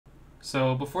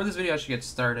So before this video actually gets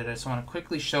started, I just want to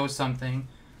quickly show something.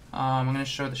 I'm going to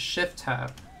show the shift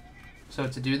tap. So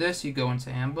to do this, you go into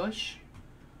ambush.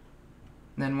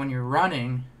 Then when you're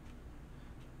running,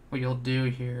 what you'll do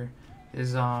here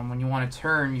is when you want to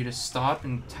turn, you just stop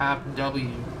and tap W.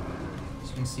 As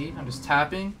you can see, I'm just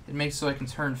tapping. It makes it so I can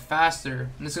turn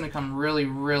faster. And this is going to come really,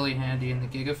 really handy in the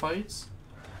giga fights,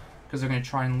 because they're going to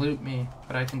try and loot me,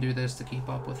 but I can do this to keep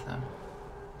up with them.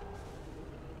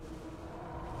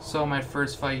 So my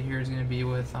first fight here is going to be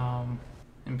with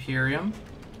Imperium.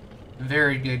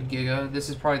 Very good giga. This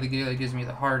is probably the giga that gives me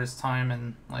the hardest time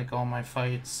in like all my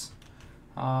fights.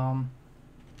 And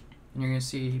you're going to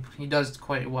see he does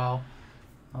quite well.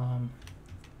 So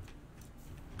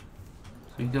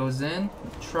he goes in,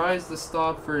 tries to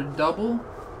stop for a double,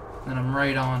 and I'm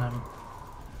right on him.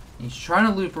 He's trying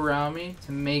to loop around me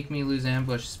to make me lose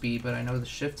ambush speed, but I know the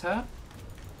shift tap.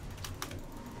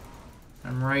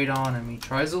 I'm right on him. He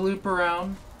tries to loop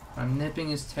around. I'm nipping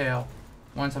his tail.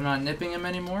 Once I'm not nipping him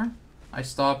anymore, I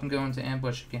stop and go into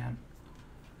ambush again.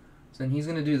 So then he's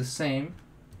going to do the same.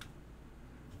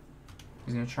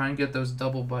 He's going to try and get those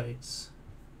double bites.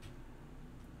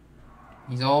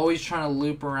 He's always trying to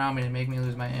loop around me to make me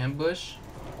lose my ambush.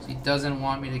 So he doesn't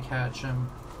want me to catch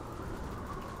him.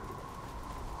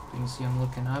 You can see I'm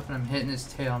looking up and I'm hitting his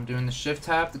tail. I'm doing the shift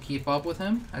tap to keep up with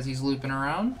him as he's looping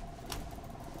around.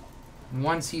 And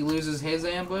once he loses his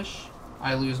ambush,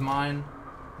 I lose mine.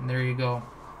 And there you go.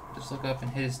 Just look up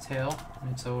and hit his tail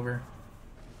and it's over.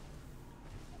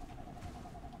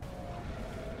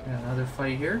 Got another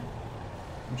fight here.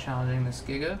 I'm challenging this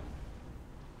giga.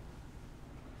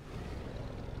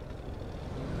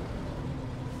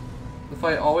 The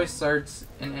fight always starts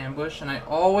in ambush, and I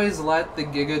always let the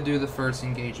giga do the first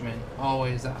engagement.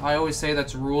 Always. I always say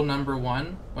that's rule number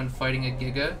 1 when fighting a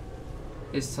giga,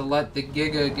 is to let the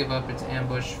giga give up its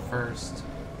ambush first.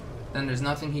 Then there's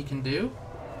nothing he can do.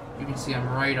 You can see I'm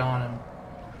right on him.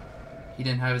 He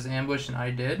didn't have his ambush and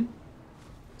I did,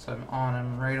 so I'm on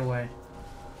him right away.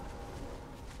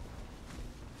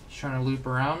 He's trying to loop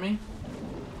around me.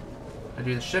 I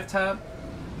do the shift tap.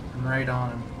 I'm right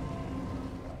on him.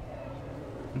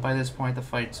 And by this point the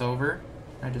fight's over.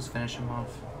 I just finish him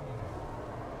off.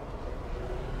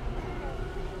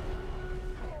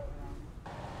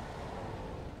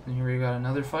 And here we got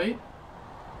another fight.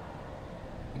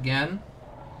 Again,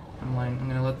 I'm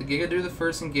gonna let the giga do the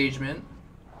first engagement.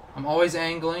 I'm always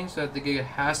angling so that the giga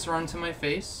has to run to my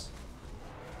face.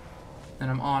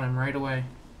 And I'm on him right away.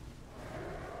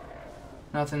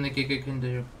 Nothing the giga can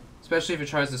do. Especially if it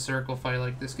tries to circle fight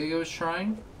like this giga was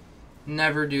trying.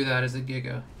 Never do that as a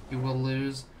giga. You will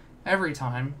lose every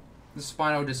time. The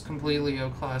spino just completely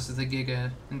outclasses the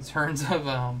giga in terms of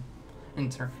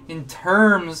in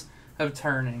terms of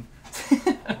turning.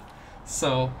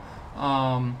 So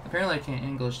apparently I can't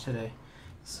English today.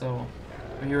 So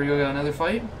here we go, got another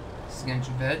fight. This is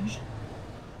against Veg.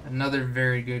 Another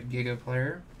very good giga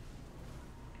player.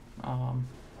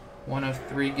 One of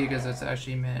 3 gigas that's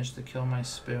actually managed to kill my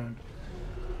spoon.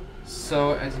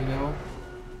 So as you go,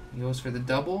 he goes for the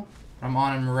double. I'm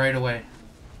on him right away.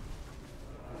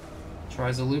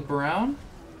 Tries to loop around.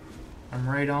 I'm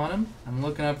right on him. I'm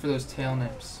looking up for those tail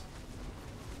nips.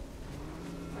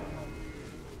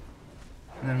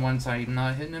 And then once I'm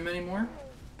not hitting him anymore,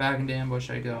 back into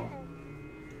ambush I go.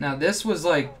 Now this was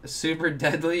like a super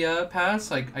deadly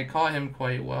pass. Like I caught him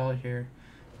quite well here.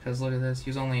 Because look at this, he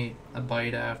was only a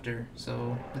bite after.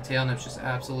 So the tail nips just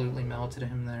absolutely melted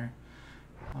him there.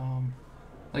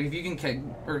 Like if you can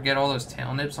get all those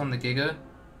tail nips on the giga,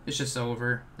 it's just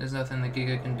over. There's nothing the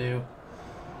giga can do.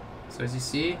 So as you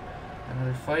see,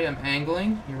 another fight, I'm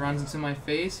angling. He runs into my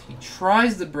face. He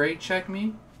tries to brake check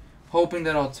me, hoping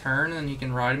that I'll turn and he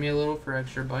can ride me a little for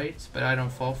extra bites, but I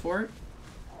don't fall for it.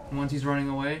 And once he's running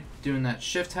away, doing that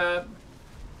shift tap,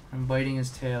 I'm biting his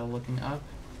tail, looking up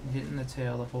and hitting the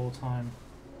tail the whole time.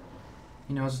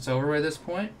 He knows it's over by this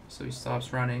point, so he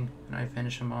stops running and I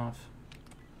finish him off.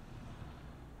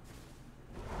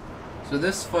 So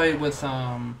this fight with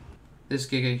this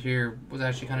giga here was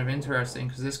actually kind of interesting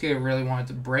because this giga really wanted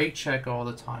to brake check all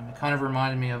the time. It kind of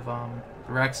reminded me of the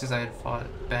Rexes I had fought,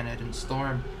 Bennett and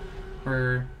Storm,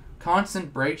 were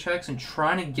constant brake checks and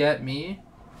trying to get me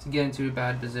to get into a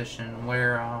bad position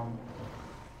where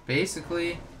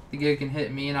basically the giga can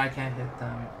hit me and I can't hit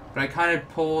them. But I kind of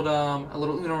pulled a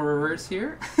little Uno reverse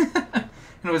here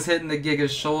and was hitting the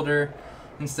giga's shoulder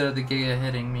instead of the giga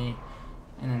hitting me.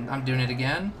 And I'm doing it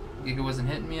again. Giga wasn't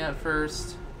hitting me at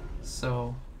first,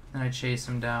 so then I chase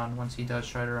him down once he does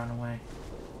try to run away.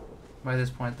 By this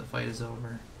point the fight is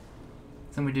over.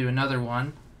 Then we do another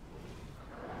one.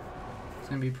 It's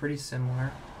going to be pretty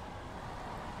similar.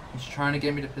 He's trying to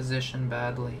get me to position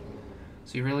badly.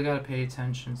 So you really got to pay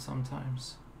attention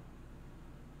sometimes.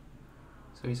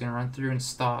 So he's going to run through and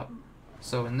stop.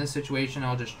 So in this situation,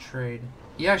 I'll just trade.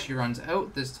 He actually runs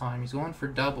out this time. He's going for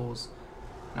doubles.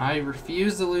 And I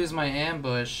refuse to lose my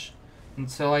ambush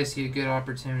until I see a good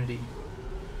opportunity.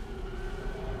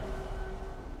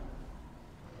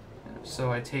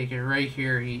 So I take it right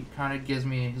here. He kind of gives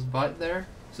me his butt there.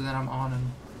 So then I'm on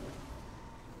him.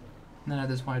 And then at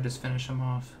this point, I just finish him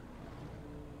off.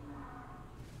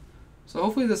 So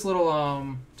hopefully this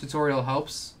little tutorial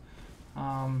helps.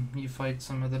 You fight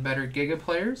some of the better Giga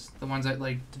players, the ones that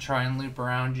like to try and loop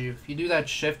around you. If you do that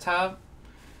shift tab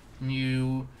and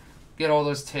you get all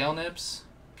those tail nips,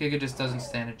 Giga just doesn't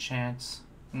stand a chance.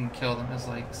 You can kill them as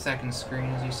like second screen,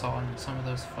 as you saw in some of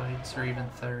those fights, or even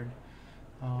third.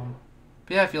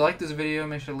 But yeah, if you like this video,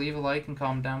 make sure to leave a like and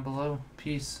comment down below.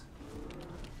 Peace.